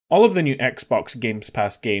All of the new Xbox Game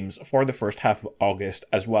Pass games for the first half of August,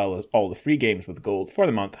 as well as all the free games with gold for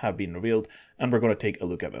the month, have been revealed, and we're going to take a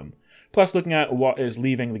look at them. Plus looking at what is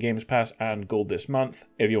leaving the Games Pass and gold this month,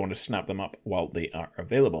 if you want to snap them up while they are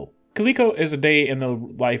available. Calico is a day in the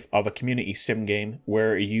life of a community sim game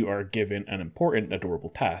where you are given an important, adorable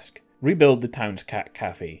task. Rebuild the town's cat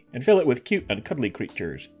cafe, and fill it with cute and cuddly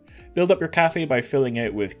creatures. Build up your cafe by filling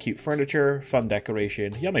it with cute furniture, fun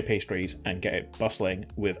decoration, yummy pastries, and get it bustling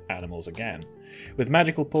with animals again. With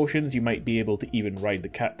magical potions, you might be able to even ride the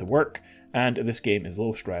cat to work, and this game is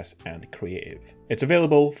low stress and creative. It's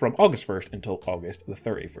available from August 1st until August the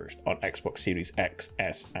 31st on Xbox Series X,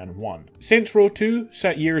 S, and 1. Saints Row 2,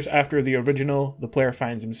 set years after the original, the player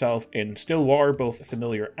finds himself in Stillwater, both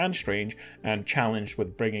familiar and strange, and challenged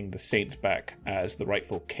with bringing the Saints back as the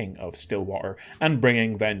rightful king of Stillwater and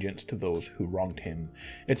bringing vengeance to those who wronged him.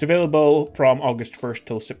 It's available from August 1st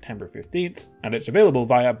till September 15th, and it's available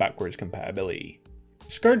via backwards compatibility.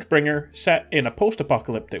 ScourgeBringer, set in a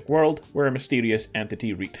post-apocalyptic world where a mysterious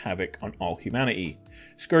entity wreaked havoc on all humanity.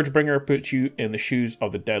 ScourgeBringer puts you in the shoes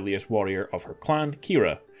of the deadliest warrior of her clan,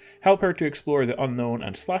 Kira. Help her to explore the unknown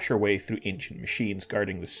and slash her way through ancient machines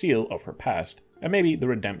guarding the seal of her past, and maybe the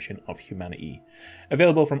redemption of humanity.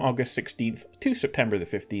 Available from August 16th to September the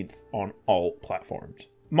 15th on all platforms.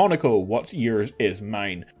 Monaco, What's Yours Is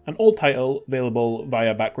Mine, an old title available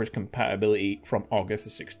via backwards compatibility from August the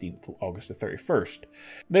 16th to August the 31st.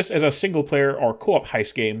 This is a single player or co-op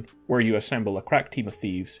heist game where you assemble a crack team of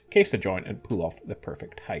thieves, case the joint, and pull off the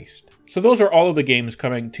perfect heist. So those are all of the games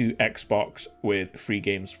coming to Xbox with free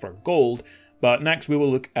games for gold. But next we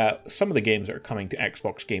will look at some of the games that are coming to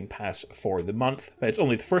Xbox Game Pass for the month. It's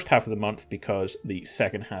only the first half of the month because the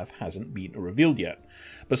second half hasn't been revealed yet.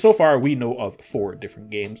 But so far we know of 4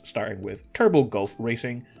 different games, starting with Turbo Golf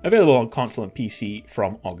Racing, available on console and PC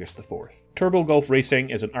from August the 4th. Turbo Golf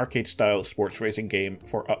Racing is an arcade-style sports racing game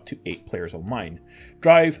for up to 8 players online.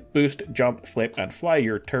 Drive, boost, jump, flip, and fly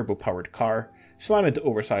your turbo-powered car, slam into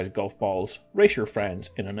oversized golf balls, race your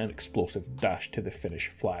friends in an explosive dash to the finish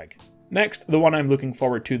flag. Next, the one I'm looking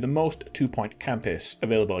forward to the most, 2 Point Campus,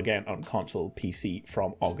 available again on console PC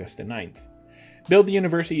from August the 9th. Build the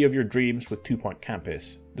university of your dreams with 2 Point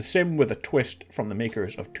Campus, the sim with a twist from the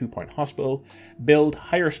makers of 2 Point Hospital. Build,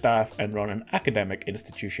 hire staff, and run an academic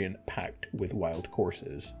institution packed with wild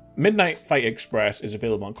courses. Midnight Fight Express is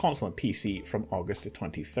available on console and PC from August the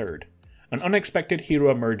 23rd. An unexpected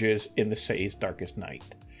hero emerges in the city's darkest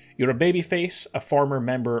night. You're a babyface, a former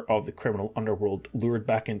member of the criminal underworld lured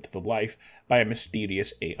back into the life by a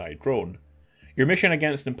mysterious AI drone. Your mission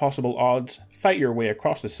against impossible odds, fight your way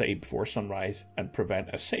across the city before sunrise and prevent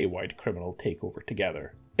a citywide criminal takeover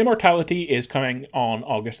together. Immortality is coming on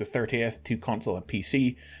August the 30th to console and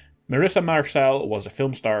PC. Marissa Marcel was a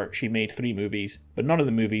film star. She made 3 movies, but none of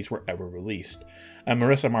the movies were ever released, and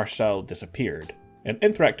Marissa Marcel disappeared. An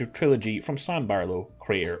interactive trilogy from Sam Barlow,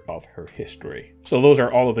 creator of her history. So those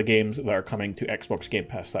are all of the games that are coming to Xbox Game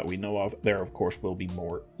Pass that we know of. There, of course, will be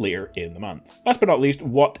more later in the month. Last but not least,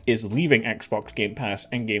 what is leaving Xbox Game Pass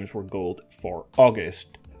and Games for Gold for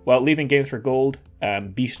August? Well, leaving Games for Gold,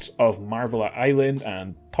 Beasts of Marvella Island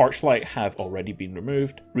and Torchlight have already been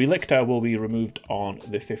removed. Relicta will be removed on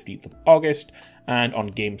the 15th of August, and on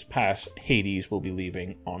Games Pass, Hades will be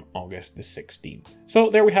leaving on August the 16th.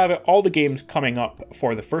 So there we have it, all the games coming up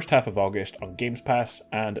for the first half of August on Games Pass,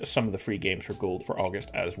 and some of the free games for gold for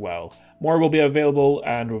August as well. More will be available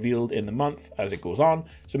and revealed in the month as it goes on,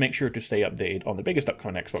 so make sure to stay updated on the biggest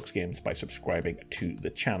upcoming Xbox games by subscribing to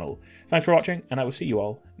the channel. Thanks for watching, and I will see you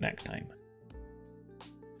all next time.